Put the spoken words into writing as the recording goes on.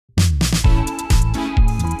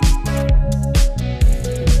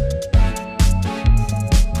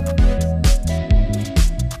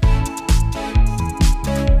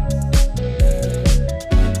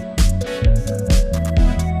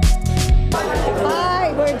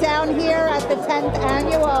10th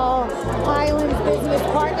annual Highlands Business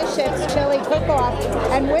Partnerships Chili Cook-Off.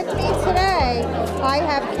 And with me today, I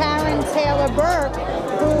have Karen Taylor-Burke,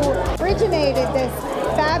 who originated this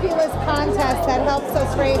fabulous contest that helps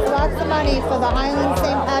us raise lots of money for the Highlands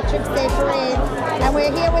St. Patrick's Day Parade. And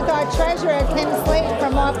we're here with our treasurer, Kim Slate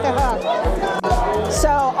from Off the Hook. So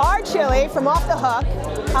our chili from Off the Hook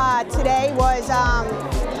today was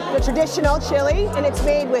the traditional chili, and it's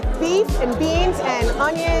made with beef and beans and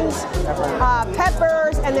onions,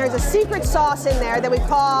 peppers, and there's a secret sauce in there that we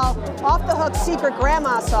call Off the Hook Secret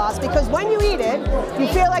Grandma Sauce, because when you eat it, you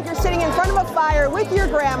feel like you're sitting in front of a fire with your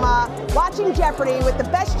grandma, watching Jeopardy with the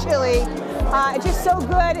best chili. It's just so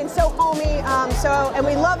good and so homey, and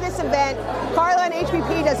we love this event. Carla and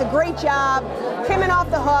HBP does a great job. Kim and Off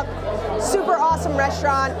the Hook, super awesome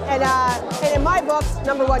restaurant, and in my books,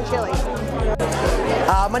 #1 chili.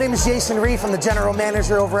 My name is Jason Reef. I'm the general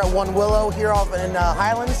manager over at One Willow here in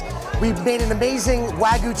Highlands. We made an amazing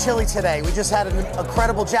Wagyu chili today. We just had an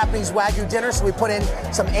incredible Japanese Wagyu dinner, so we put in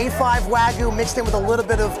some A5 Wagyu mixed in with a little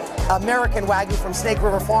bit of American Wagyu from Snake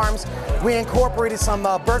River Farms. We incorporated some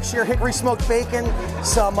Berkshire hickory smoked bacon,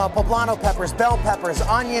 some poblano peppers, bell peppers,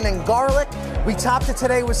 onion, and garlic. We topped it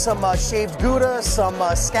today with some shaved Gouda, some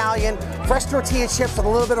scallion, fresh tortilla chips with a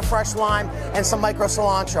little bit of fresh lime, and some micro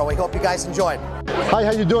cilantro. We hope you guys enjoyed. Hi,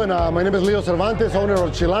 how you doing? My name is Leo Cervantes, owner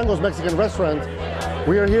of Chilangos Mexican Restaurant.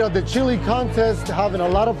 We are here at the chili contest, having a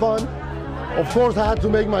lot of fun. Of course, I had to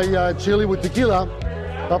make my chili with tequila,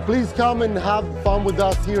 but please come and have fun with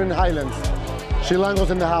us here in Highlands. Chilangos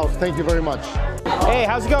in the house. Thank you very much. Hey,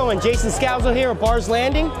 how's it going? Jason Scalzo here at Bar's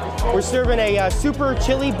Landing. We're serving a super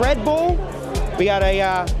chili bread bowl. We got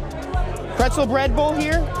a pretzel bread bowl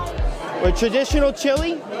here with traditional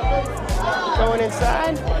chili going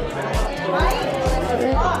inside.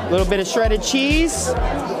 A little bit of shredded cheese,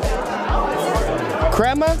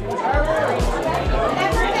 crema,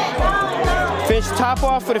 fish top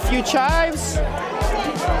off with a few chives,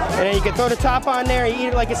 and then you can throw the top on there and eat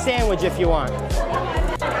it like a sandwich if you want.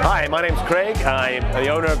 Hi, my name's Craig. I'm the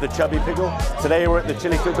owner of the Chubby Pickle. Today we're at the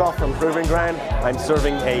Chili Cook-Off from Proving Ground. I'm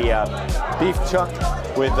serving a beef chuck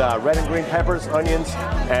with red and green peppers, onions,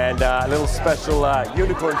 and a little special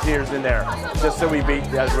unicorn tears in there, just so we beat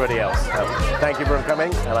everybody else. Thank you for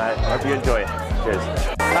coming, and I hope you enjoy it. Cheers.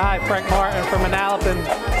 Hi, Frank Martin from Manalapan.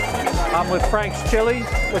 I'm with Frank's Chili,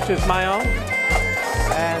 which is my own,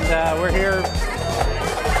 and we're here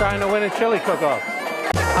trying to win a chili cook-off.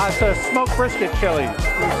 It's a smoked brisket chili.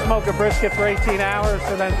 We smoke a brisket for 18 hours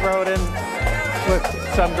and then throw it in with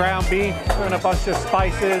some ground beef and a bunch of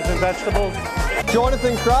spices and vegetables.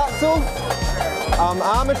 Jonathan Kratzel. I'm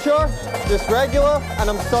amateur, just regular, and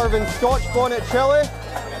I'm serving Scotch bonnet chili.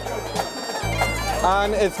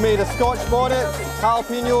 And it's made of Scotch bonnet,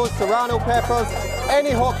 jalapenos, serrano peppers,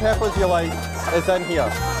 any hot peppers you like is in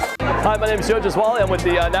here. Hi, my name is Joe Giswali. I'm with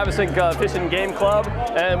the Navasink Fish and Game Club,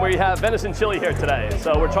 and we have venison chili here today.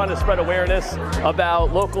 So we're trying to spread awareness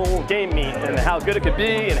about local game meat and how good it could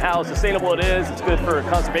be and how sustainable it is. It's good for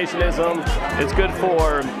conservationism, it's good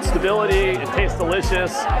for stability, it tastes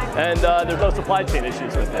delicious, and there's no supply chain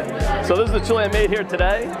issues with it. So this is the chili I made here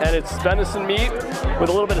today, and it's venison meat with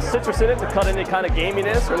a little bit of citrus in it to cut any kind of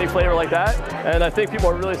gaminess or any flavor like that, and I think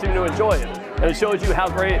people really seem to enjoy it. And it shows you how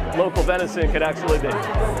great local venison can actually be.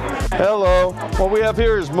 Hello, what we have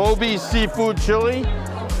here is Moby's Seafood Chili.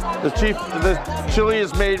 The chili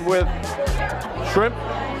is made with shrimp,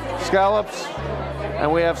 scallops,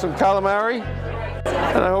 and we have some calamari.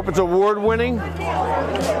 And I hope it's award-winning.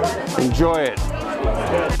 Enjoy it.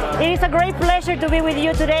 It is a great pleasure to be with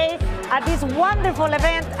you today at this wonderful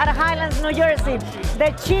event at Highlands, New Jersey,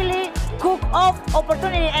 the Chili Cook-Off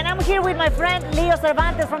opportunity. And I'm here with my friend Leo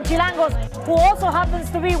Cervantes from Chilangos, who also happens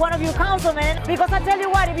to be one of your councilmen. Because I tell you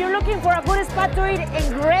what, if you're looking for a good spot to eat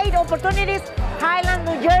and great opportunities, Highlands,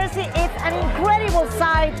 New Jersey is an incredible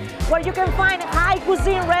site where you can find high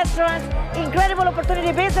cuisine restaurants, incredible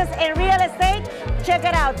opportunity business, and real estate. Check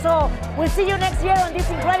it out. So we'll see you next year on this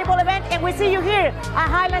incredible event, and we'll see you here at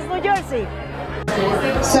Highlands, New Jersey.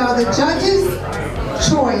 So the judge's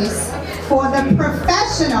choice for the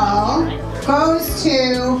professional goes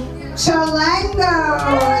to Chilangos.